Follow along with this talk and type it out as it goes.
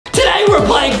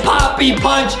playing Poppy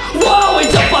Punch. Whoa,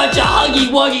 it's a bunch of Huggy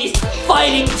Wuggies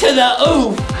fighting to the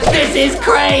oof. This is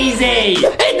crazy.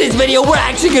 In this video, we're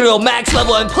actually gonna go max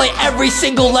level and play every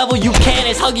single level you can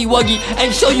as Huggy Wuggy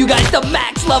and show you guys the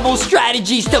max level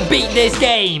strategies to beat this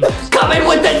game. Come in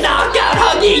with the knockout,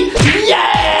 Huggy.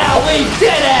 Yeah, we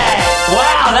did it.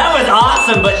 Wow, that was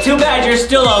awesome, but too bad you're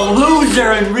still a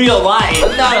loser in real life.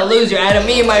 I'm not a loser, Adam.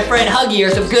 Me and my friend Huggy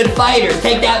are some good fighters.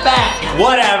 Take that back.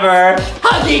 Whatever.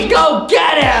 Huggy, go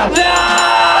get him. No!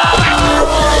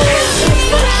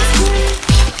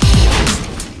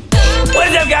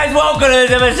 What's up, guys? Welcome to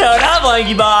this episode of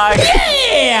LankyBox.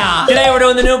 Yeah! Today we're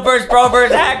doing the Noob vs. Pro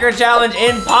vs. Hacker Challenge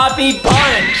in Poppy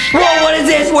Punch. Whoa, what is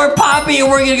this? We're Poppy and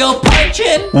we're gonna go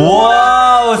punching?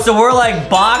 Whoa, so we're like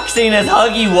boxing as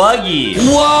Huggy Wuggy.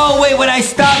 Whoa, wait, when I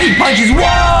stop, he punches. Whoa!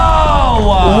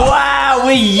 Wow,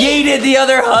 we yeeted the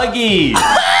other Huggy.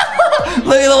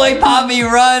 Look at the way Poppy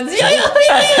runs. Go,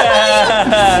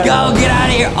 get out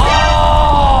of here.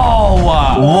 Oh!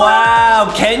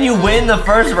 Wow, can you win the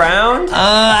first round?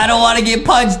 I don't want to get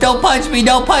punched. Don't punch me.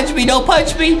 Don't punch me. Don't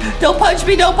punch me. Don't punch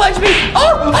me. Don't punch me.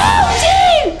 Oh,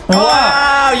 gee!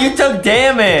 Wow, you took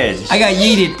damage. I got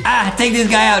yeeted. Take this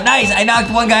guy out. Nice. I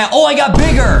knocked one guy out. Oh, I got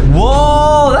bigger.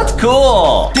 Whoa, that's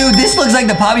cool. Dude, this looks like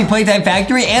the Poppy Playtime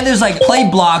Factory, and there's like play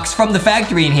blocks from the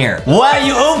factory in here. Wow,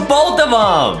 you oofed both of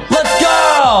them. Let's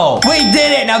go. We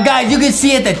did it. Now, guys, you can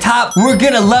see at the top, we're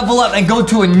going to level up and go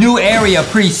to a new area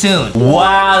pretty soon.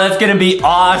 Wow, that's going to be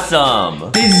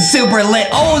awesome. This is super lit.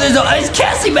 Oh, it's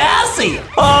Cassie Massey.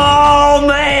 Oh,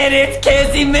 man, it's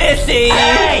Kissy Missy.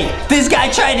 Hey, this guy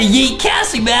tried to yeet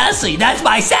Cassie Massey. That's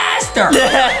my sister.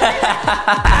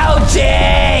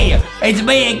 Ouchie. It's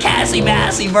me and Cassie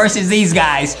Massey versus these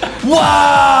guys.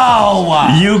 Whoa.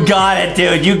 You got it,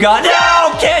 dude. You got it.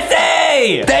 No,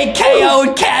 Kissy. They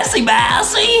KO'd Cassie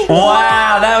Massey.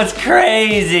 Wow, that was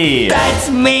crazy. That's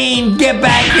mean. Get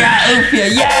back here, I oof you.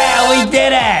 Yeah, we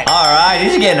did it. All right,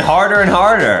 these are getting harder and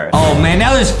harder. Oh, man,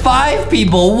 now there's 5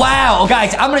 people. Wow.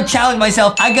 Guys, I'm going to challenge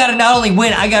myself. I got to not only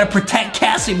win, I got to protect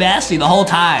Cassie Massey the whole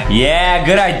time. Yeah,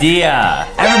 good idea.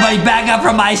 Everybody back up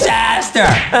from my sister.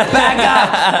 Back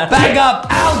up. Back up.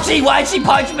 Ouchie, why'd she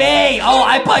punch me? Oh,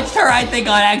 I punched her, I think,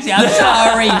 on accident. I'm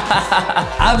sorry.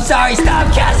 I'm sorry.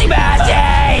 Stop, Cassie Massey.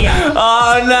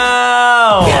 Oh,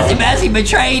 no. Cassie Massey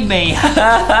betrayed me.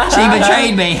 She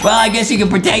betrayed me. Well, I guess you can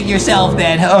protect yourself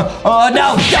then. Oh,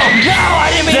 no. No, I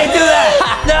didn't mean to do that.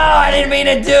 No, I didn't mean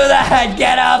to do that.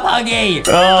 Get up, Huggy.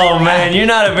 Oh, man, you're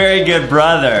not a very good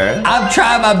brother. I'm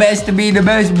trying my best to be the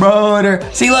best brother.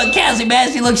 See, look, Cassie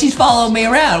Massey, look, she's following me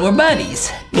around. We're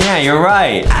buddies. Yeah, you're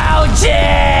right.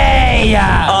 Ouchie!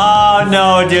 Oh,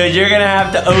 no, dude. You're gonna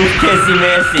have to oof Kissy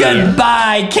Missy.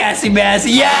 Goodbye, Cassie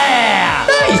Massey. Yeah!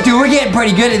 Nice, dude. We're getting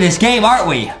pretty good at this game, aren't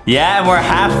we? Yeah, and we're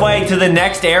halfway to the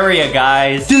next area,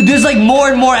 guys. Dude, there's like more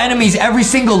and more enemies every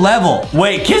single level.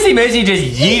 Wait, Kissy Missy just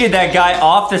yeeted that guy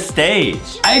off the stage.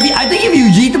 I think if you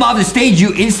yeet them off the stage,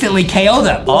 you instantly KO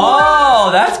them.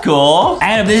 Oh, that's cool.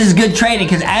 Adam, this is good training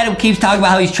because Adam keeps talking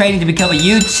about how he's training to become a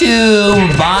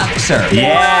YouTube boxer.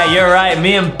 Yeah, you're right.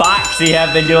 Me and Boxy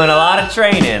have been doing a lot of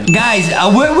training. Guys,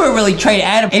 we're really training.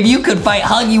 Adam, if you could fight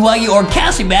Huggy Wuggy or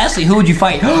Cassie Massey, who would you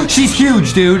fight? She's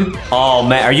huge, dude. Oh,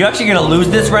 man. Are you actually going to lose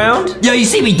this round? Yo, you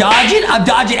see me dodging? I'm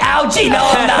dodging. Ouchie. No,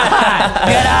 I'm not.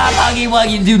 Get up, Huggy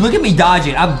Wuggy. Dude, look at me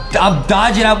dodging. I'm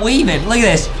dodging. I'm weaving. Look at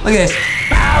this. Look at this.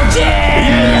 Ouchie.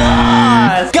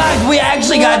 Yes. Guys, we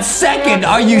actually got second.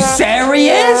 Are you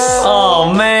serious?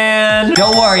 Oh, man.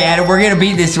 Don't worry, Adam. We're going to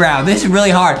beat this round. This is really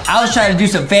hard. I was trying to do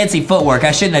some fancy footwork.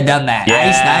 I shouldn't have done that.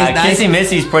 Yeah, nice. Kissy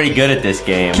Missy's pretty good at this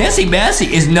game. Kissy Massey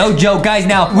is no joke. Guys,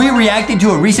 now, we reacted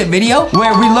to a recent video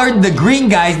where we learned the green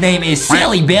guy's name is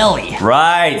Silly Billy.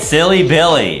 Right, Silly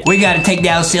Billy. We got to take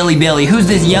down Silly Billy. Who's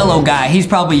this yellow guy? He's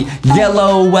probably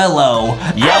Yellow Wello.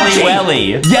 Yelly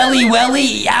Welly. Yelly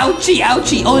Welly. Ouchie,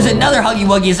 ouchie. Oh, there's another Huggy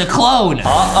Wuggy. It's a clone.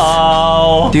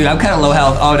 Uh-oh. Dude, I'm kind of low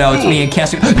health. Oh, no, it's me and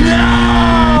Cassie. No!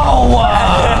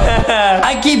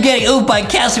 I keep getting oofed by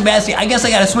Cassie Massey. I guess I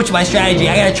gotta switch my strategy.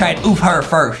 I gotta try and oof her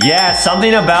first. Yeah,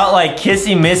 something about like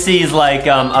Kissy Missy's like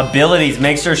abilities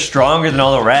makes her stronger than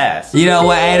all the rest. You know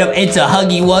what, Adam? It's a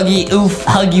Huggy Wuggy oof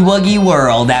Huggy Wuggy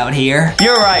world out here.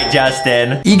 You're right,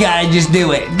 Justin. You gotta just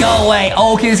do it. Go away.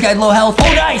 Oh, okay, this guy's low health.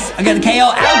 Oh, nice. I got the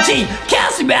KO. Ouchie.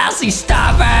 Cassie Massey,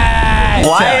 stop it.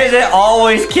 Why is it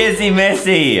always Kissy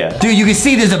Missy? Dude, you can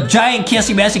see there's a giant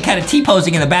Cassie Massey kind of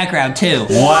T-posing in the background too.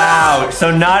 Wow.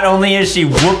 So not only is she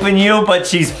whooping you, but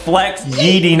she's flex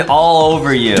yeeting all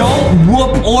over you. Don't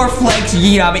whoop or flex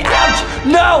yeet on me. Ouch!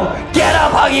 No! Get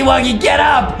up, Huggy Wuggy, get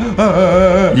up!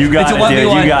 You got it,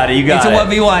 dude. You got it. You got it. It's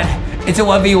a 1v1. It's a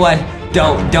 1v1.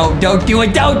 Don't do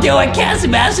it. Don't do it, Cassie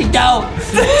Massey. Don't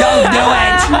do it.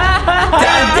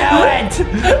 Don't do it.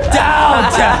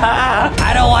 Don't.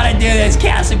 I don't want to do this,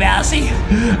 Cassie Massey.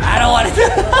 I don't want to.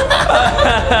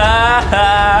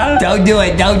 Don't do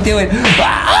it. Don't do it.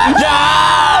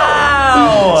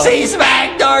 No! She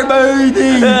smacked our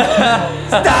booty.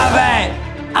 Stop it.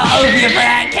 I'll open you for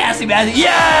that, Cassie Massey.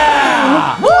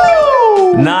 Yeah!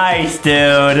 Woo! Nice,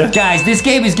 dude. Guys, this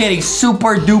game is getting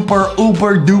super duper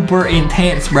uber duper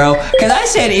intense, bro. Because I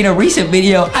said in a recent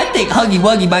video, I think Huggy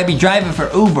Wuggy might be driving for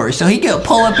Uber. So he could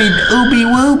pull up in Ooby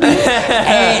Wooby.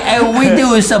 and we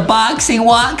doing some boxy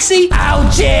woxy.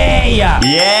 Ouchie!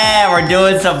 Yeah, we're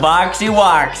doing some boxy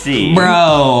woxy.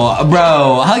 Bro,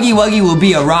 Huggy Wuggy will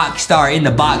be a rock star in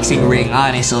the boxing ring,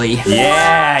 honestly.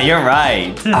 Yeah, you're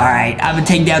right. All right, I'm gonna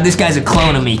take down this guy's a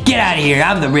clone of me. Get out of here.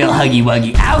 I'm the real Huggy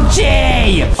Wuggy. Ouchie!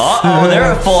 Uh-oh, they're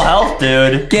at full health,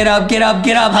 dude. Get up,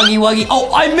 Huggy Wuggy.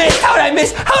 Oh, I missed. How'd I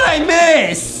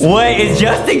miss? Wait, is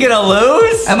Justin gonna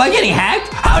lose? Am I getting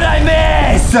hacked? How'd I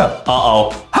miss?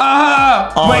 Uh-oh.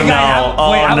 Oh, wait, no.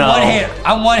 guys,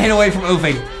 I'm one hit away from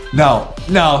oofing. No,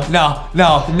 not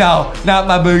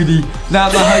my booty.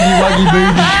 Not my Huggy Wuggy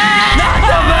booty. Not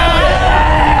the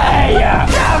booty!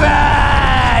 Damn it!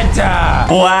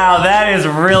 Wow, that is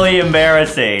really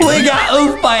embarrassing. We got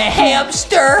oofed by a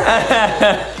hamster.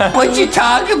 What you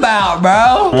talking about,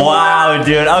 bro? Wow,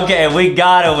 dude. Okay, we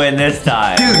gotta win this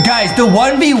time. Dude, guys, the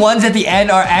 1v1s at the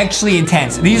end are actually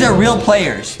intense. These are real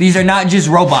players. These are not just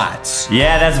robots.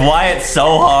 Yeah, that's why it's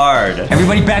so hard.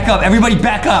 Everybody back up.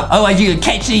 Otherwise, you can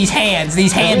catch these handsy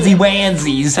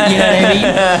wansies. You know what I mean?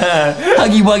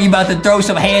 Huggy Wuggy about to throw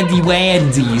some handy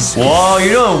wansies. Whoa,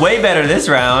 you're doing way better this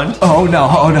round. Oh no.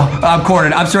 I'm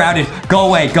cornered. I'm surrounded. Go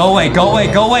away. Don't.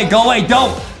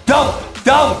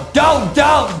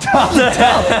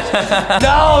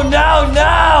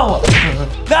 No.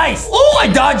 Nice. Oh, I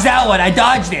dodged that one. I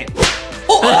dodged it.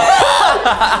 Oh.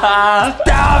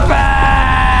 Stop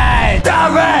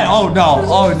it. Oh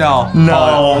no.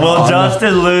 No, will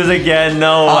Justin lose again?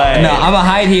 No way. No, I'm gonna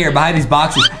hide here behind these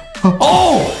boxes.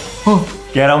 Oh.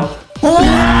 Get him.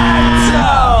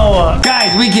 No.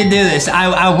 Guys, we can do this.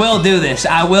 I will do this.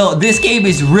 I will. This game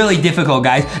is really difficult,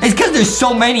 guys. It's because there's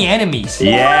so many enemies.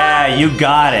 Yeah, you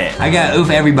got it. I gotta oof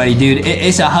everybody, dude.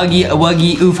 It's a Huggy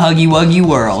Wuggy oof Huggy Wuggy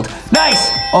world. Nice.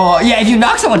 Oh, yeah, if you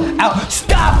knock someone out.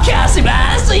 Stop, Cassie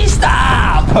Massey,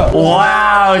 stop.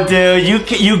 Wow, dude.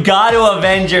 You got to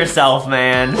avenge yourself,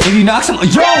 man. If you knock someone.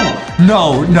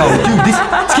 No, dude. This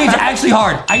game's actually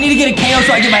hard. I need to get a KO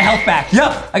so I get my health back.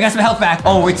 Yep, I got some health back.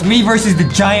 Oh, it's me versus the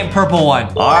giant purple one.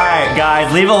 All right,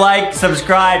 guys, leave a like,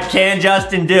 subscribe. Can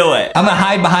Justin do it? I'm gonna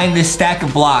hide behind this stack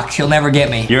of blocks. He'll never get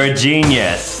me. You're a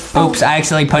genius. Oops, I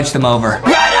accidentally punched him over. Run,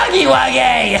 Huggy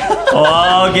Wuggy!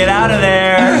 Oh, get out of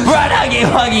there. Run, Huggy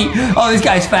Wuggy! Oh, this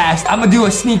guy's fast. I'm gonna do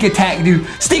a sneak attack, dude.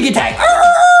 Sneak attack!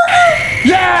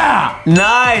 Yeah!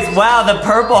 Nice. Wow, the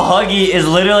purple Huggy is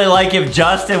literally like if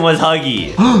Justin was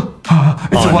Huggy. It's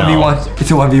a 1v1. No.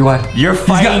 It's a 1v1. You're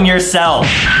fighting yourself.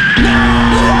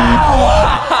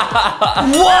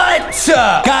 What?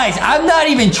 Guys, I'm not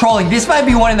even trolling. This might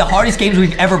be one of the hardest games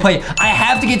we've ever played. I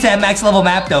have to get to that max level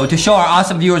map, though, to show our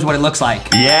awesome viewers what it looks like.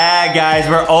 Yeah, guys,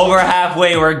 we're over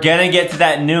halfway. We're gonna get to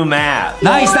that new map.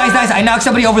 Nice. I knocked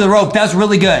somebody over the rope. That was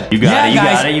really good. You got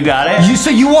it. So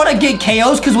you want to get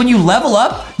KOs? Because when you level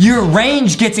up, your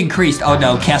range gets increased. Oh,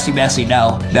 no. Cassie Massey,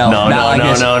 no. No. Oh,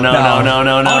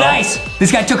 nice.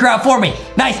 This guy took her out for me.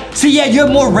 Nice. So, yeah, you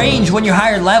have more range when you're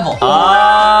higher level.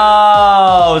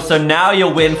 Oh, so now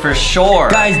you'll win for sure.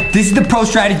 Guys, this is the pro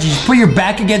strategy. Just put your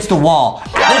back against the wall.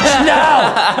 Ouch,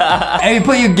 no! And you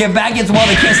put your back against the wall,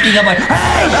 they can't sneak up like,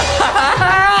 hey!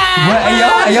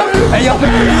 Hey, yo.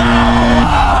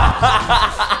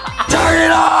 Turn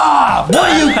it off! What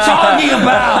are you talking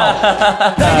about?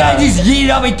 That guy just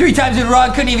yeeted on me 3 times in a row. I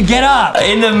couldn't even get up.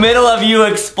 In the middle of you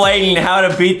explaining how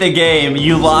to beat the game,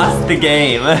 you lost the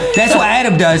game. That's what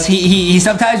Adam does. He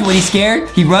sometimes when he's scared,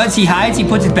 he runs, he hides, he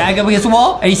puts his back up against the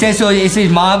wall, and he says so his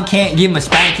mom can't give him a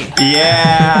spanking.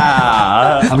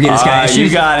 Yeah. I'm getting this guy. You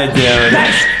got it, dude.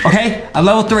 Nice. Okay, I'm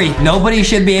level 3. Nobody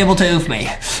should be able to oof me.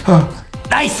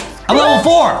 Nice. I'm level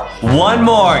 4. One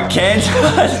more. Can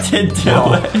Justin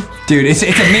do it? Dude, it's a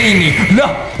mini-me. No.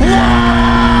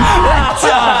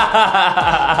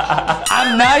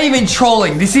 I'm not even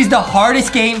trolling. This is the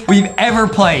hardest game we've ever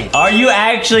played. Are you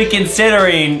actually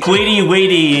considering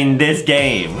quitty-witty in this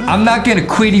game? I'm not gonna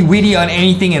quitty-witty on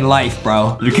anything in life,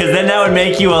 bro. Because then that would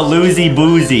make you a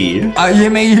loosey-boozy. You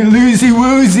made you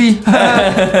loosey-woozy.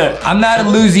 I'm not a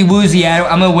loosey-woozy, Adam.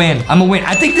 I'm gonna win. I'm gonna win.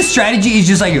 I think the strategy is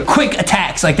just like quick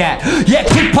attacks like that. Yeah,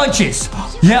 quick punches.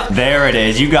 Yep. There it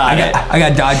is. You got it. I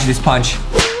gotta dodge this punch.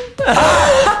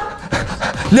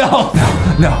 No.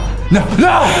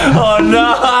 Oh, no.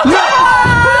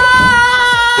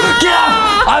 Get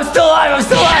up! I'm still alive!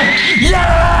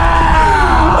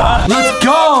 Yeah! Let's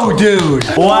go, dude!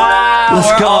 Wow,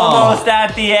 Let's go. Almost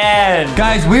at the end.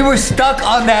 Guys, we were stuck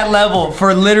on that level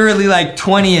for literally like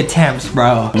 20 attempts,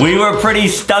 bro. We were pretty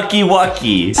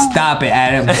stucky-wucky. Stop it,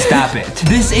 Adam. Stop it.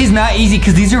 This is not easy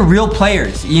because these are real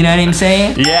players. You know what I'm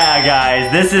saying? Yeah,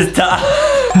 guys, this is tough.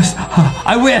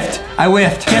 I whiffed.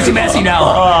 Cassie Messi, no.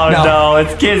 Oh, no,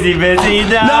 it's Kizzy Busy.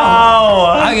 No.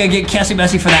 I'm gonna get Cassie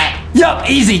Messi for that. Yup,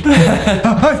 easy.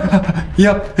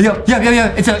 Yup.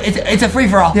 It's a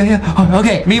free-for-all. Yeah.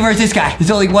 Okay, me versus this guy.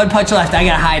 There's only one punch left. I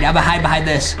gotta hide. I'm gonna hide behind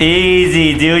this.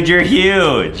 Easy, dude. You're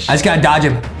huge. I just gotta dodge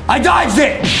him. I dodged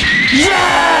it.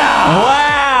 Yeah!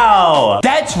 Wow.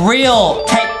 That's real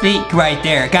technique right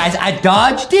there. Guys, I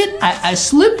dodged it, I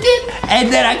slipped it,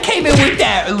 and then I came in with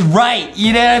that right.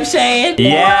 You know what I'm saying?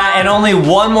 Yeah, and only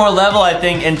one more level, I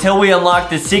think, until we unlock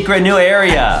the secret new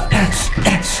area.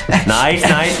 Nice.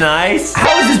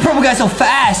 How is this purple guy so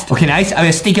fast? Okay, nice. I'm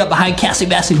gonna sneak up behind Cassie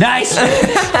Messi. Nice. Get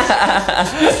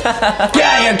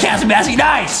out of here, Cassie Messi.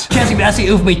 Nice. Cassie Messi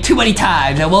oofed me too many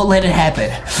times. I won't let it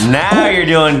happen. Now you're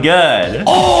doing good.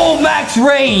 Oh, max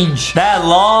range. That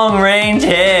long range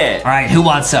hit. All right, who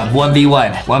wants some?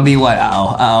 1v1. 1v1.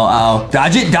 Uh-oh.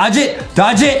 Dodge it.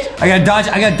 I gotta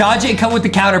dodge it and come with the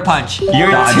counter punch.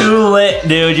 You're too lit,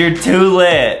 dude. You're too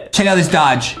lit. Check out this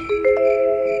dodge.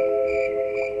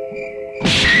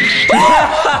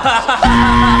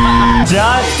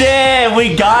 Justin,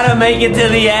 we gotta make it to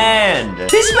the end.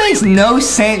 This makes no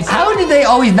sense. How did they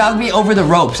always knock me over the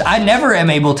ropes? I never am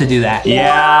able to do that.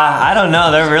 Yeah, I don't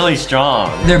know. They're really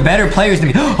strong. They're better players than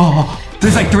me. Oh,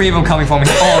 there's like 3 of them coming for me.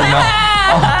 Oh, no.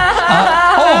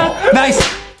 Oh, nice.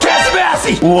 Cassie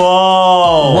Messi.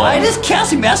 Whoa. Why does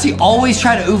Cassie Messi always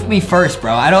try to oof me first,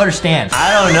 bro? I don't understand.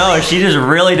 I don't know. She just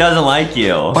really doesn't like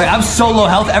you. Wait, I'm so low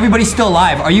health. Everybody's still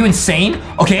alive. Are you insane?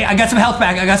 Okay, I got some health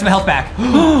back.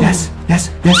 Yes.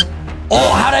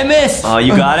 Oh, how'd I miss? Oh,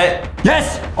 you got it?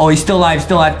 Yes. Oh, he's still alive.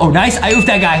 Oh, nice. I oofed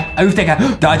that guy.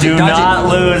 Dodge it. Do not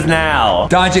lose now.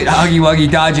 Dodge it. Huggy Wuggy.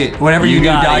 Dodge it. Whatever you do,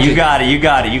 dodge it. You got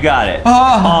it.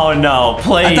 Oh, oh no,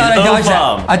 please. I thought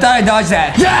I dodged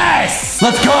that. Yes.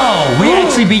 Let's go. We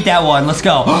actually beat that one. Let's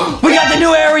go. We got the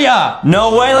new area.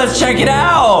 No way. Let's check it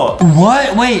out.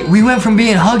 What? Wait, we went from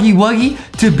being Huggy Wuggy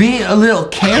to being a little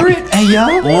carrot? Hey,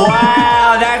 yo.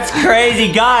 Wow, that's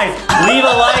crazy. Guys, leave a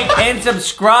like and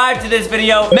subscribe to this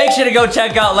video. Make sure to go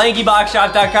check out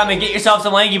LankyBoxShop.com and get yourself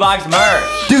some LankyBox merch.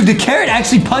 Dude, the carrot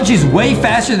actually punches way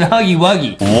faster than Huggy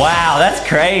Wuggy. Wow, that's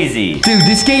crazy. Dude,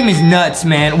 this game is nuts,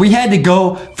 man. We had to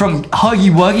go from Huggy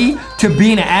Wuggy to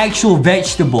being an actual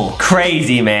vegetable.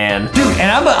 Crazy, man. Dude, and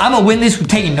I'm gonna win this with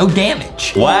taking no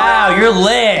damage. Wow, you're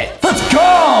lit. Let's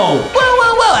go.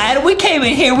 Well, Adam, we came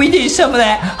in here. We did some of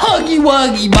that Huggy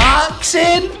Wuggy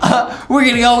boxing. We're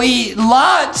gonna go eat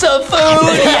lots of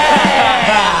food.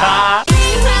 Yeah.